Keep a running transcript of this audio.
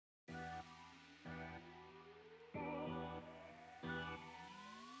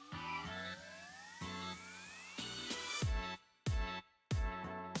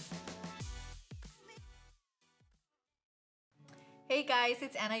Hey guys,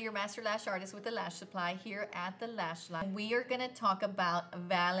 it's Anna, your master lash artist with the Lash Supply here at the Lash Line. We are gonna talk about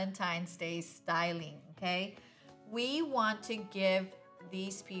Valentine's Day styling, okay? We want to give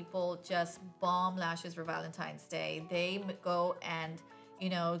these people just bomb lashes for Valentine's Day. They go and,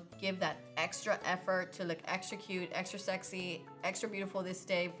 give that extra effort to look extra cute, extra sexy, extra beautiful this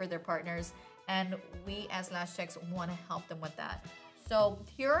day for their partners. And we as lash techs wanna help them with that. So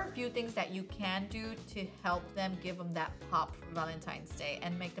here are a few things that you can do to help them, give them that pop for Valentine's Day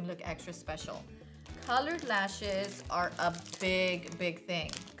and make them look extra special. Colored lashes are a big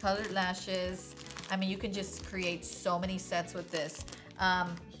thing. Colored lashes, I mean, you can just create so many sets with this.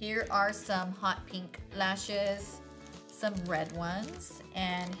 Here are some hot pink lashes, some red ones,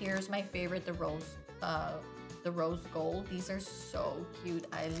 and here's my favorite, the rose gold. These are so cute.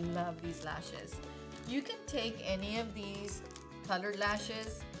 I love these lashes. You can take any of these colored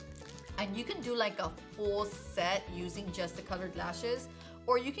lashes and you can do like a full set using just the colored lashes,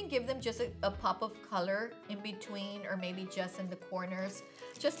 or you can give them just a pop of color in between or maybe just in the corners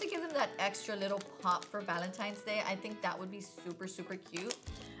just to give them that extra little pop for Valentine's Day. I think that would be super cute.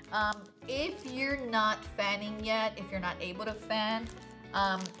 If you're not fanning yet, if you're not able to fan,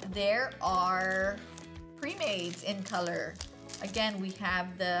 there are pre-mades in color. Again, we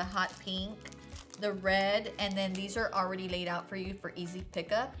have the hot pink, the red, and then these are already laid out for you for easy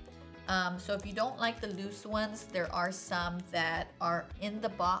pickup. So if you don't like the loose ones, there are some that are in the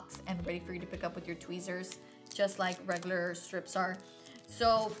box and ready for you to pick up with your tweezers, just like regular strips are.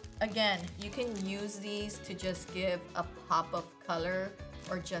 So again, you can use these to just give a pop of color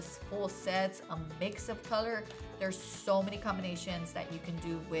or just full sets, a mix of color. There's so many combinations that you can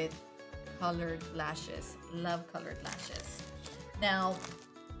do with colored lashes. Love colored lashes. Now,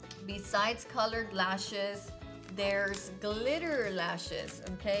 besides colored lashes, there's glitter lashes,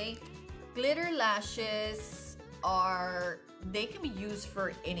 okay? Glitter lashes they can be used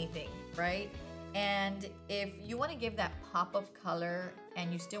for anything, right? And if you want to give that pop of color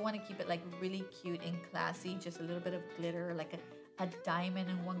and you still want to keep it like really cute and classy, just a little bit of glitter, like a diamond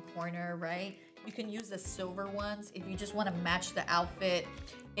in one corner, right? You can use the silver ones if you just want to match the outfit.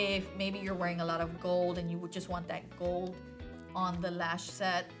 If maybe you're wearing a lot of gold and you would just want that gold on the lash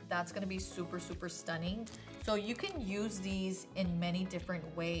set, that's going to be super stunning. So you can use these in many different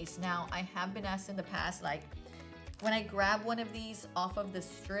ways. Now, I have been asked in the past, like when I grab one of these off of the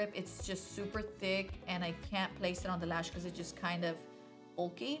strip, it's just super thick and I can't place it on the lash because it's just kind of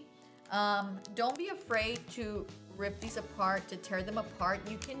bulky. Don't be afraid to rip these apart, to tear them apart.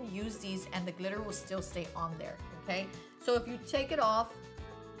 You can use these and the glitter will still stay on there, okay? So if you take it off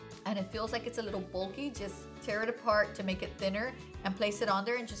and it feels like it's a little bulky, just tear it apart to make it thinner and place it on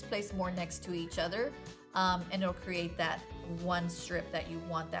there and just place more next to each other. And it'll create that one strip that you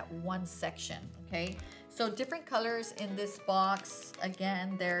want, that one section, okay? So different colors in this box.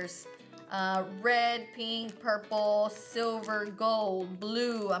 Again, there's red, pink, purple, silver, gold,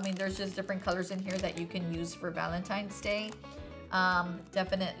 blue. I mean, there's just different colors in here that you can use for Valentine's Day.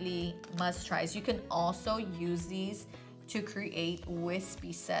 Definitely must tries. You can also use these to create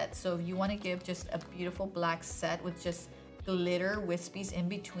wispy sets. So if you want to give just a beautiful black set with just glitter wispies in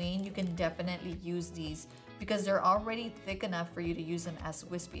between, you can definitely use these because they're already thick enough for you to use them as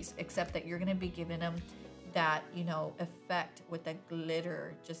wispies, except that you're going to be giving them that, effect with that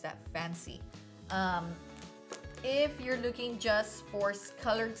glitter, just that fancy. If you're looking just for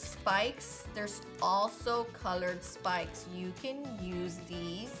colored spikes, there's also colored spikes. You can use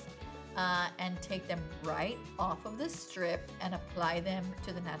these and take them right off of the strip and apply them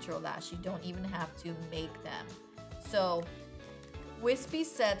to the natural lash. You don't even have to make them. So wispy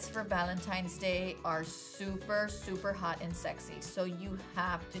sets for Valentine's Day are super hot and sexy. So you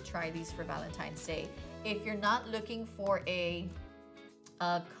have to try these for Valentine's Day. If you're not looking for a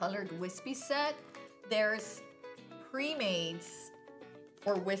colored wispy set, there's pre-mades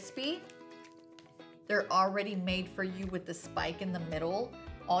for wispy. They're already made for you with the spike in the middle.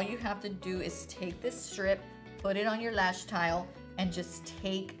 All you have to do is take this strip, put it on your lash tile, and just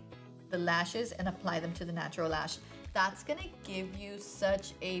take the lashes and apply them to the natural lash. That's gonna give you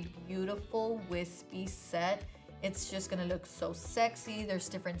such a beautiful wispy set. It's just gonna look so sexy. There's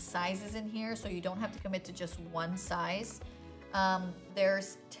different sizes in here, so you don't have to commit to just one size.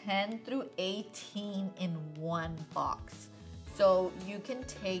 There's 10 through 18 in one box. So you can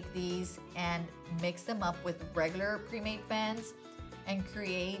take these and mix them up with regular pre-made fans and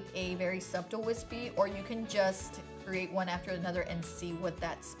create a very subtle wispy, or you can just create one after another and see what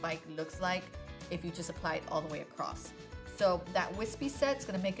that spike looks like if you just apply it all the way across. So that wispy set's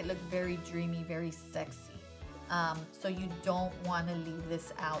gonna make it look very dreamy, very sexy. So you don't wanna leave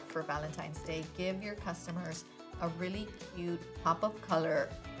this out for Valentine's Day. Give your customers a really cute pop of color,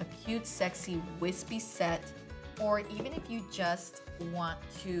 a cute, sexy, wispy set, or even if you just want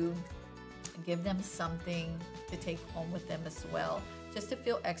to give them something to take home with them as well, just to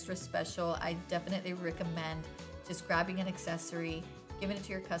feel extra special, I definitely recommend just grabbing an accessory, giving it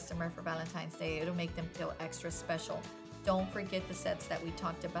to your customer for Valentine's Day. It'll make them feel extra special. Don't forget the sets that we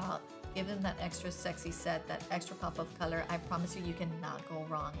talked about. Give them that extra sexy set, that extra pop of color. I promise you, you cannot go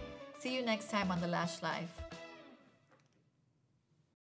wrong. See you next time on The Lash Life.